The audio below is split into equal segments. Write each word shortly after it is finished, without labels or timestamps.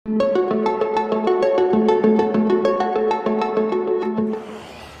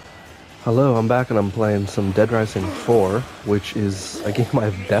Hello, I'm back and I'm playing some Dead Rising 4, which is a game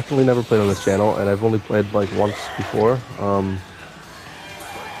I've definitely never played on this channel, and I've only played like once before. I'm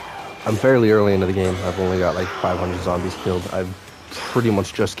fairly early into the game. I've only got like 500 zombies killed. I've pretty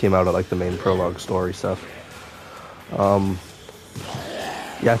much just came out of like the main prologue story stuff. Yeah,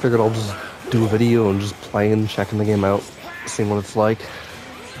 I figured I'll just do a video and just playing, checking the game out, seeing what it's like.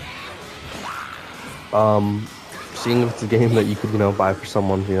 Seeing if it's a game that you could, buy for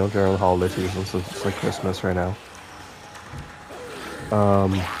someone, during the holiday season, so it's like Christmas right now.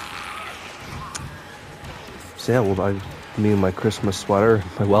 So yeah, well, me and my Christmas sweater,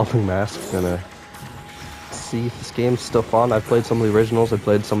 my welding mask, gonna see if this game's still fun. I've played some of the originals, I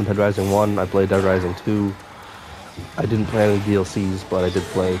played some of Dead Rising 1, I played Dead Rising 2. I didn't play any DLCs, but I did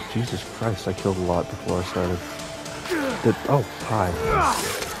play. Jesus Christ, I killed a lot before I started. Oh, hi.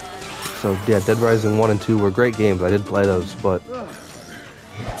 So yeah, Dead Rising 1 and 2 were great games. I did play those, but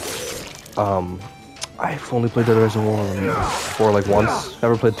I've only played Dead Rising 1 and 4 like once.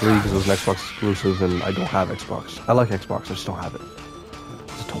 Never played 3 because it was an Xbox exclusive and I don't have Xbox. I like Xbox, I just don't have it.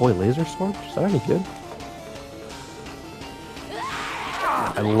 It's a toy laser sword? Is that any good?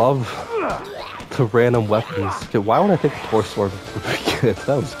 I love the random weapons. Okay, why would I think the toy sword would be good?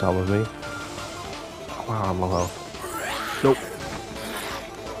 That was dumb of me. Wow, I'm low. Nope.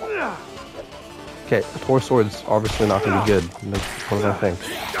 Okay, the Tor sword's obviously not going to be good. What did I think?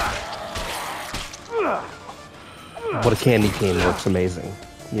 But a candy cane looks amazing.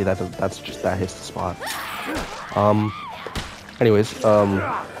 Yeah, that hits the spot. Anyways,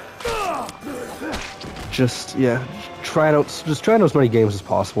 just trying out as many games as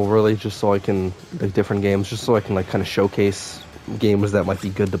possible, really, just so I can, like, different games, just so I can, like, kind of showcase games that might be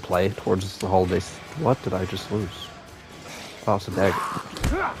good to play towards the holidays. What did I just lose? Oh, it's a dagger.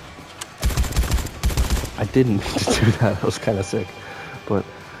 I didn't mean to do that. That was kind of sick. But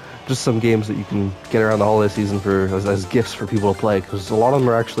just some games that you can get around the holiday season for as gifts for people to play, because a lot of them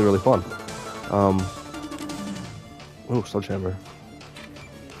are actually really fun. Oh, sledgehammer.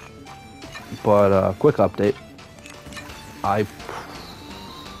 But quick update. I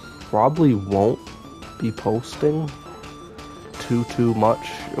probably won't be posting too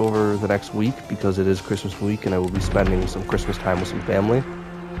much over the next week because it is Christmas week and I will be spending some Christmas time with some family.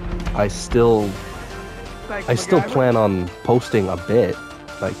 I still plan on posting a bit,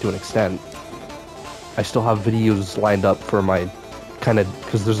 like, to an extent. I still have videos lined up for my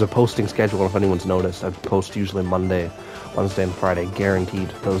because there's a posting schedule, if anyone's noticed. I post usually Monday, Wednesday, and Friday,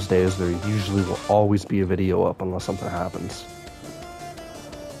 guaranteed. Those days there usually will always be a video up unless something happens.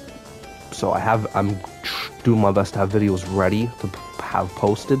 So I'm doing my best to have videos ready to have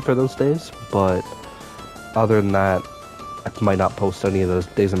posted for those days, but other than that, I might not post any of those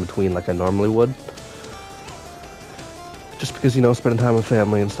days in between like I normally would. Just because, spending time with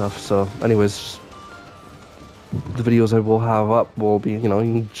family and stuff. So anyways, the videos I will have up will be,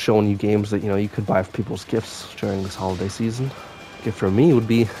 showing you games that, you could buy for people's gifts during this holiday season. Gift from me would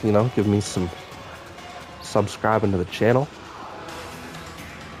be, give me some subscribing to the channel.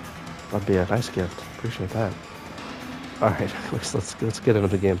 That'd be a nice gift. Appreciate that. Alright, let's get into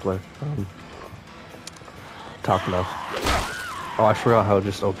the gameplay. Talk enough. Oh, I forgot how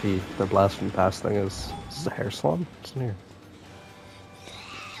just OP the blast from the past thing is. This is a hair salon? What's in here?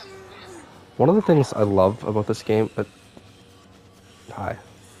 One of the things I love about this game, One of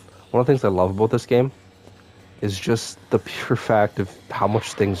the things I love about this game is just the pure fact of how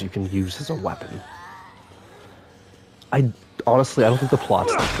much things you can use as a weapon. Honestly, I don't think the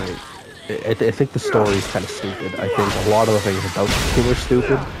plot's that great. I think the story's kind of stupid. I think a lot of the things about the game are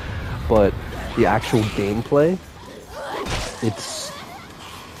stupid, but the actual gameplay, it's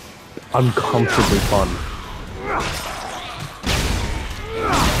uncomfortably fun.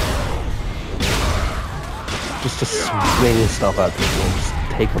 Just to swing stuff at people and just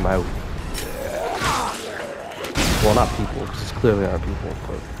take them out. Well, not people, because it's clearly aren't people,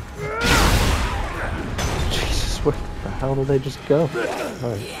 but... Jesus, where the hell did they just go?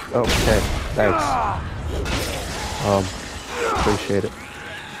 Right. Oh, okay, thanks. Appreciate it.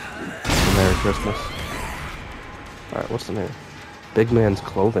 Merry Christmas. Alright, what's in here? Big Man's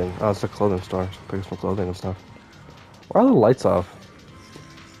Clothing. Oh, it's a clothing store. It's Christmas clothing and stuff. Why are the lights off?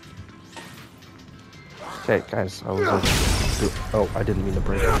 Okay, guys, I was oh, I didn't mean to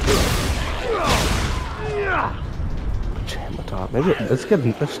break it. Pajama top. Maybe let's get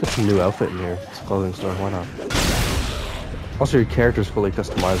some new outfit in here. It's a clothing store. Why not? Also, your character's fully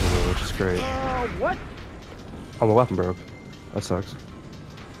customizable, which is great. What? Oh, my weapon broke. That sucks.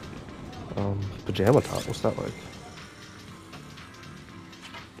 Pajama top. What's that like?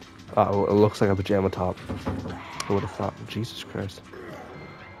 Oh, it looks like a pajama top. Who would have thought? Jesus Christ.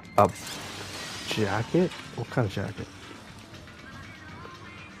 A jacket? What kind of jacket?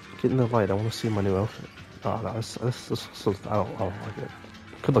 Get in the light. I want to see my new outfit. Oh no, this I don't like it.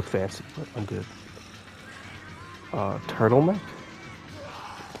 Could look fancy, but I'm good. Turtleneck?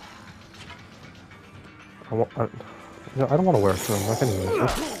 You know, I don't want to wear a turtleneck anyway.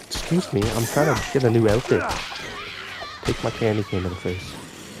 Excuse me, I'm trying to get a new outfit. Take my candy cane to the face.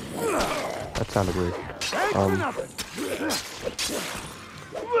 That sounded weird.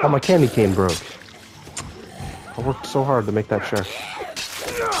 Oh, my candy cane broke. I worked so hard to make that shark.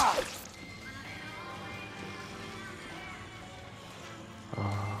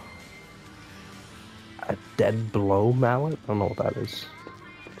 A dead blow mallet? I don't know what that is.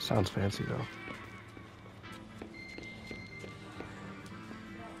 Sounds fancy though.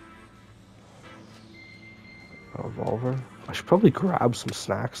 A revolver? I should probably grab some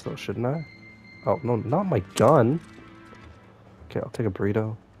snacks though, shouldn't I? Oh, no, not my gun. Okay, I'll take a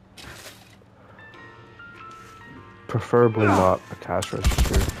burrito. Preferably not a cash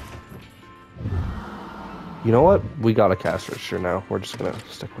register. You know what? We got a cash register now. We're just gonna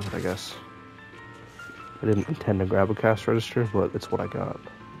stick with it, I guess. I didn't intend to grab a cash register, but it's what I got.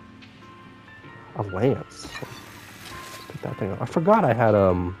 A lance. Let's pick that thing up. I forgot I had,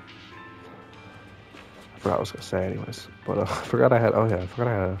 I forgot what I was gonna say anyways. But, I forgot I had, oh yeah, I forgot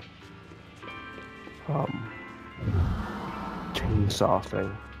I had a, chainsaw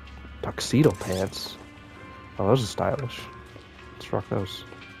thing. Tuxedo pants. Oh, those are stylish. Let's rock those.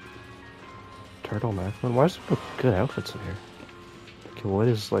 Turtleneck. Man, why is there good outfits in here? Okay, what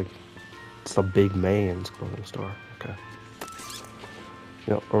is like? It's the Big Mayon's clothing store. Okay.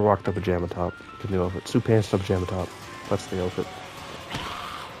 You know, or rocked a pajama top. Good new outfit. Suit pants, no pajama top. That's the outfit.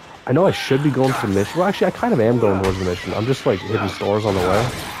 I know I should be going to the mission. Well, actually, I kind of am going towards the mission. I'm just like hitting stores on the way.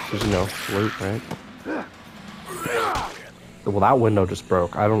 Because, you know, loot, right? Well, that window just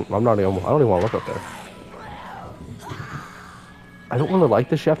broke. I don't even want to look up there. I don't really like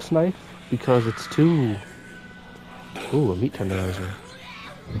the chef's knife because it's too... Ooh, a meat tenderizer.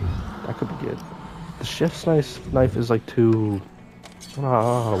 That could be good. The chef's knife is like too... I don't know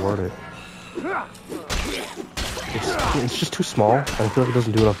how to word it. It's just too small. I feel like it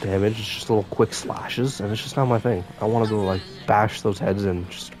doesn't do enough damage. It's just little quick slashes, and it's just not my thing. I want to go like bash those heads and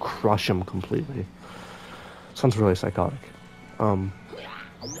just crush them completely. Sounds really psychotic.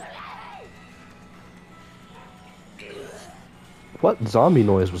 What zombie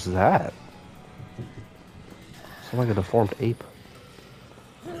noise was that? Sound like a deformed ape.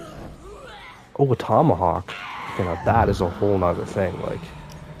 Oh, a tomahawk. Okay, now that is a whole nother thing. Like,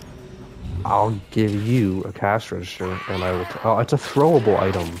 I'll give you a cash register, and I will. Oh, it's a throwable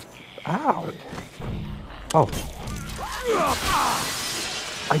item. Ow. Oh.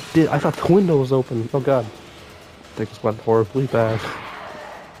 I thought the window was open. Oh god. Things went horribly bad.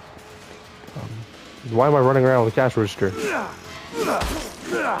 Why am I running around with a cash register?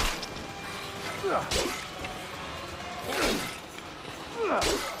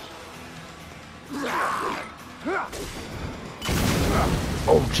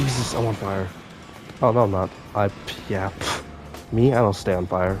 Oh Jesus, I'm on fire. Oh no, I'm not. Yeah. Me? I don't stay on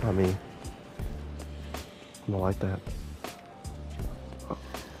fire. Not me. I don't like that.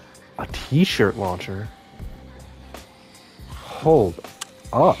 A t-shirt launcher? Hold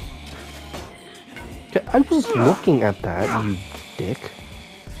up. Okay, I was looking at that, you dick.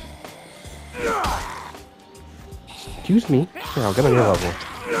 Excuse me. Here, I'll get on your level.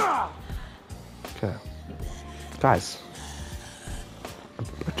 Okay. Guys.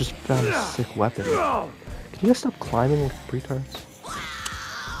 I just found a sick weapon. Can you guys stop climbing like retards?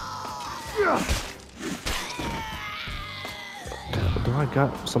 Do I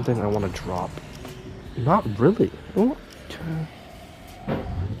got something I want to drop? Not really. Okay.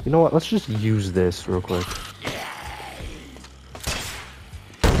 You know what? Let's just use this real quick.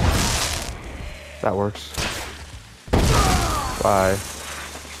 That works. Bye.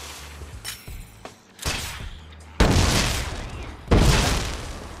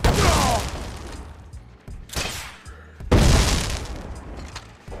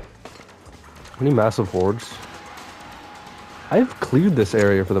 Any massive hordes? I've cleared this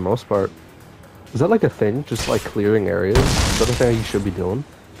area for the most part. Is that like a thing? Just like clearing areas? Is that a thing you should be doing?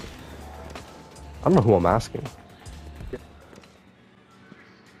 I don't know who I'm asking.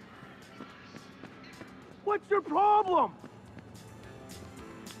 What's your problem?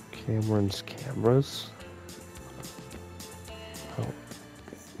 Cameron's cameras? Oh.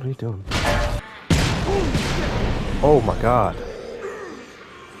 What are you doing? Oh my god.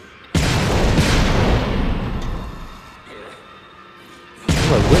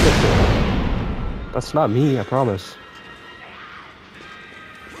 What am I witnessing? That's not me, I promise.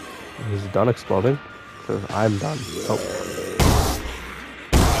 He's done exploding. Because I'm done. Oh.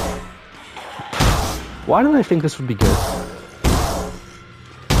 Why did I think this would be good?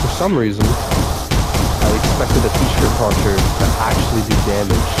 For some reason, I expected a t-shirt launcher to actually do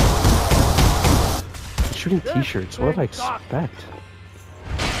damage. I'm shooting t-shirts, what did I expect?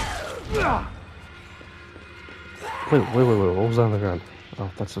 Wait, what was on the ground? Oh,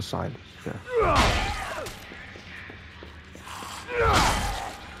 that's a sign. Okay.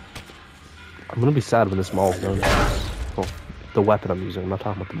 I'm gonna be sad when this mall is done. Well, the weapon I'm using, I'm not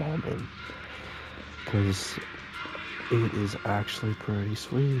talking about the mall name. Because it is actually pretty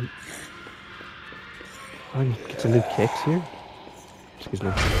sweet. I can get some new kicks here. Excuse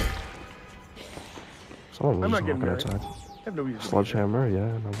me. Someone was just walking outside. Sledgehammer, yeah,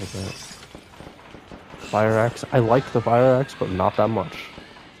 I know about that. Fire axe. I like the fire axe, but not that much.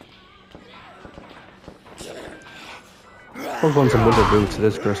 We're going some winter boots. It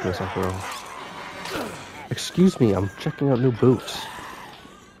is Christmas after all. Excuse me, I'm checking out new boots.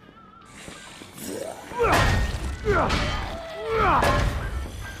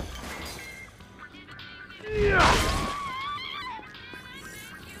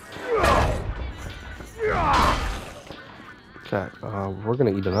 Okay, we're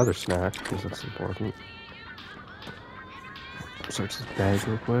gonna eat another snack because that's important. Search this bag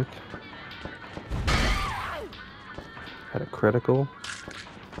real quick. Had a critical.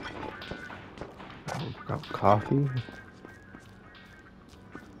 Got coffee.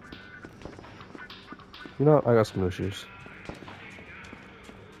 You know what? I got some new shoes.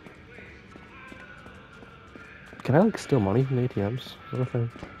 Can I like steal money from ATMs? Is that a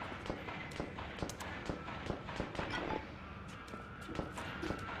thing?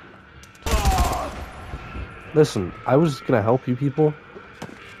 Listen, I was gonna help you people.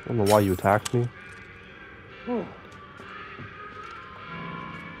 I don't know why you attacked me. I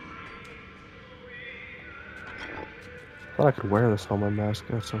thought I could wear this on my mask.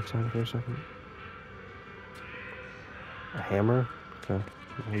 I got so excited for a second. A hammer? Okay.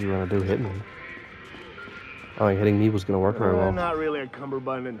 What are you gonna do? Hit me? Oh, hitting me was gonna work very well. I'm not really a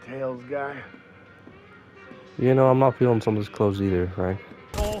cummerbund and tails guy. You know, I'm not feeling some of this clothes either, Frank.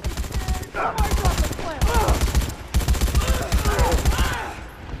 Oh.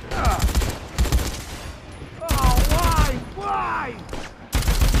 Why?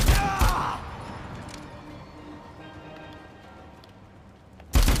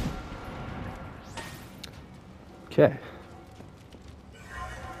 Okay.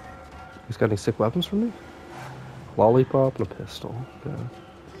 He's got any sick weapons for me? Lollipop and a pistol. Okay.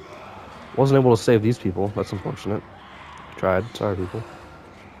 Wasn't able to save these people. That's unfortunate. Tried. Sorry, people.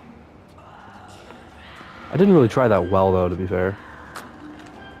 I didn't really try that well, though, to be fair.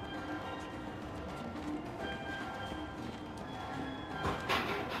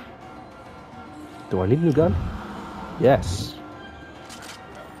 Do I need a new gun? Yes.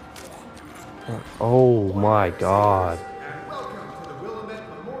 Oh my god. Welcome to the Willamette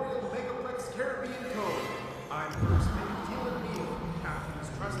Memorial Megaplex Caribbean Code. I'm First Mate Dylan Neal, Captain's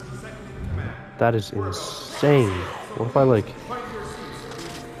trusty second in command. That is insane. What if I like... Fight your suits are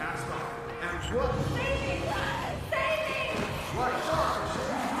being cast off. And what? Right, should we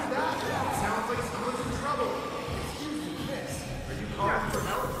do that? It sounds like someone's in trouble. Excuse me, miss. Are you calling for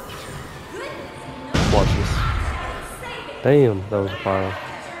help? Watch this. Damn, that was a pile.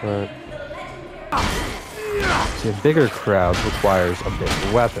 Alright. See, a bigger crowd requires a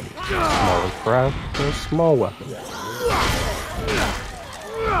bigger weapon. A smaller crowd for a small weapon.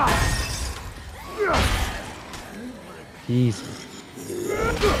 Easy.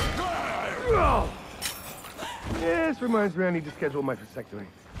 This reminds me I need to schedule my vasectomy.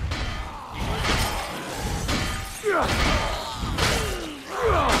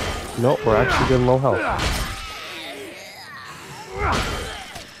 Nope, we're actually getting low health.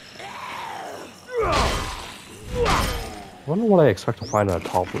 I wonder what I expect to find at a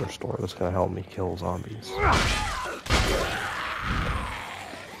Toppler store that's gonna help me kill zombies.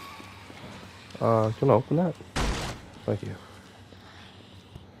 Can I open that? Thank you.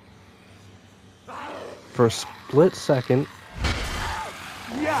 For a split second,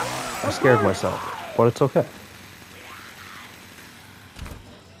 I scared myself, but it's okay.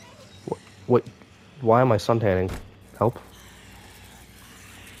 What? Why am I suntanning? Help?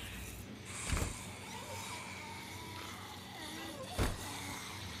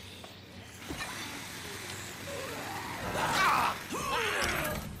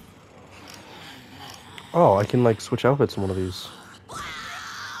 Oh, I can like switch outfits in one of these.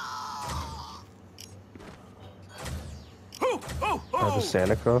 I have a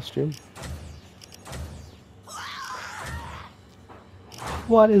Santa costume.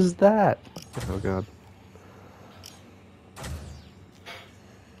 What is that? Oh god.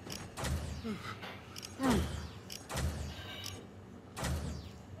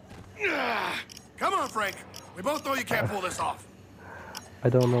 Come on, Frank. We both know you can't pull this off. I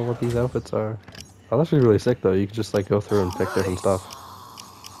don't know what these outfits are. Oh, that's actually really sick though. You can just like go through and pick different stuff.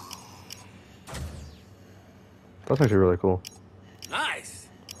 That's actually really cool. Nice.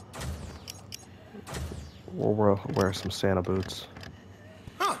 We'll wear some Santa boots.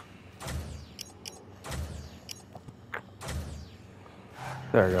 Huh.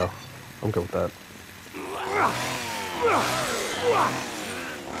 There we go. I'm good with that.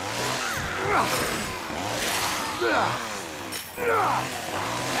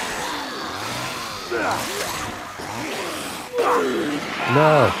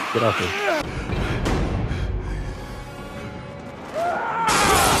 No! Get off me.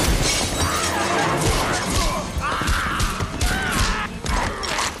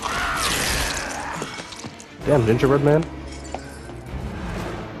 Damn, gingerbread man.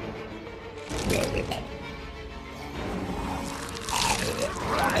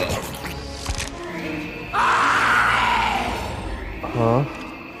 Huh?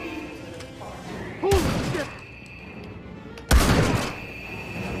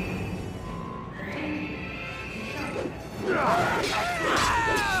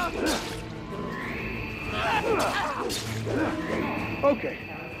 Okay.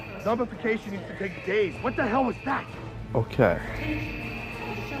 Zombification needs to take days. What the hell was that? Okay.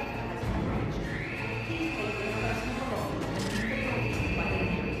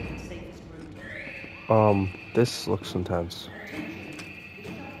 This looks intense.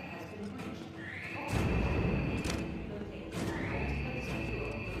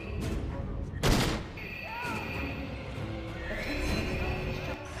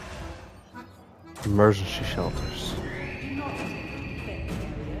 Emergency shelters.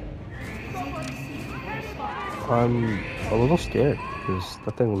 I'm a little scared because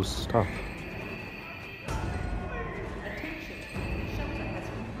that thing was tough.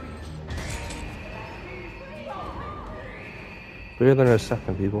 Bigger than a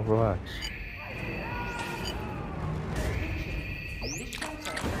second, people. Relax.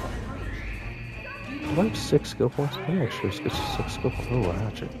 I like 6 skill points. I'm actually 6 skill points. Oh, a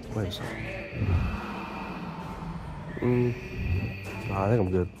hatchet. Wait a second. Nah, I think I'm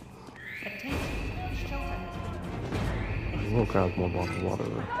good. I will grab more bottle of water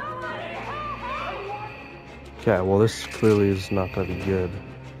though. Okay, well this clearly is not gonna be good.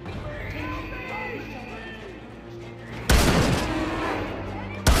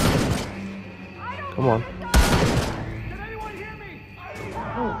 Come on.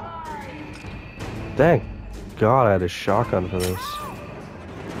 Thank God I had a shotgun for this.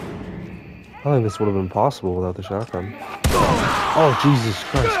 I don't think this would have been possible without the shotgun. Oh, Jesus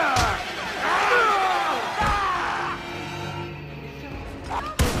Christ.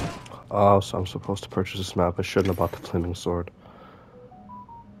 Oh, so I'm supposed to purchase this map. I shouldn't have bought the flaming sword.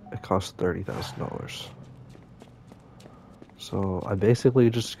 It cost $30,000. So I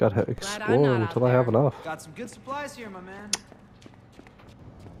basically just gotta explore until I have enough. Got some good supplies here, my man.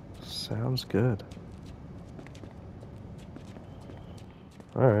 Sounds good.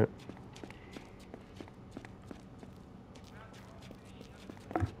 Alright.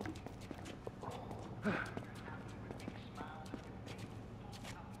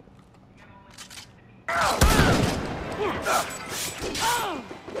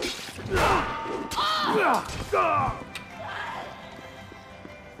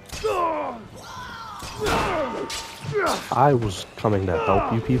 I was coming to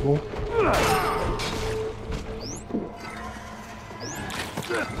help you people.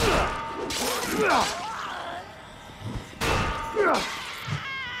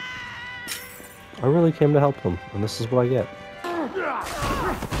 I really came to help them, and this is what I get.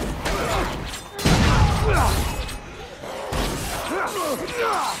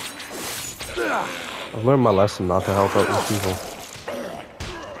 I've learned my lesson not to help out these people.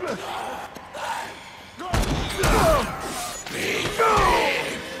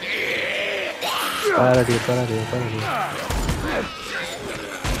 Bad idea, bad idea, bad idea.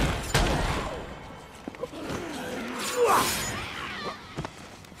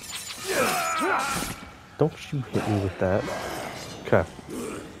 Don't you hit me with that. Okay.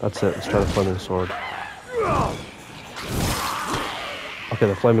 That's it. Let's try the flaming sword. Okay,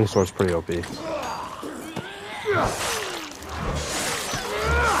 the flaming sword's pretty OP.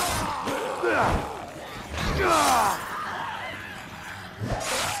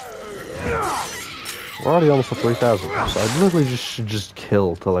 We're already almost at 3,000, so I literally should just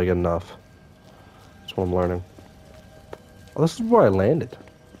kill till I get enough. That's what I'm learning. Oh, this is where I landed.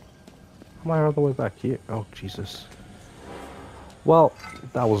 How am I all the way back here? Oh, Jesus. Well,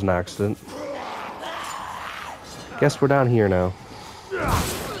 that was an accident. Guess we're down here now.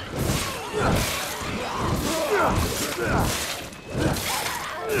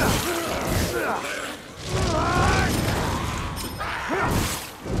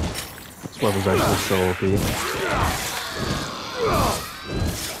 This weapon's actually so OP.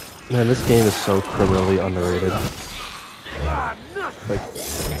 Man, this game is so criminally underrated. Like,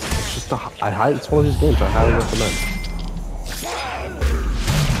 it's just it's one of these games I highly recommend.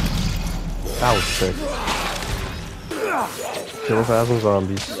 That was sick. Kill 1,000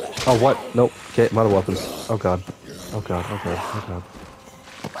 zombies. Oh, what? Nope. Okay, I'm out of weapons. Oh god. Oh god, oh god, oh god.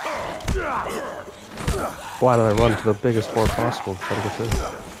 Why did I run to the biggest floor possible to try to get through?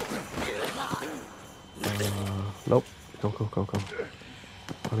 Nope. Go, go, go, go.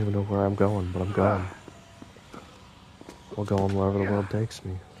 I don't even know where I'm going, but I'm going. I'll go on wherever the world takes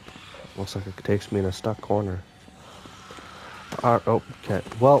me. Looks like it takes me in a stuck corner. Oh, okay.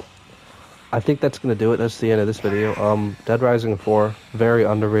 Well, I think that's gonna do it. That's the end of this video. Dead Rising 4, very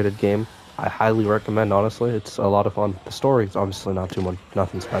underrated game. I highly recommend, honestly. It's a lot of fun. The story is obviously not too much,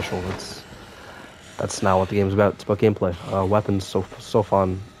 nothing special. That's not what the game's about. It's about gameplay. Weapons, so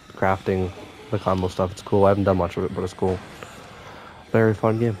fun. Crafting, the combo stuff. It's cool. I haven't done much of it, but it's cool. Very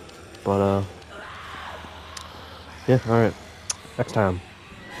fun game. But yeah, all right. Next time.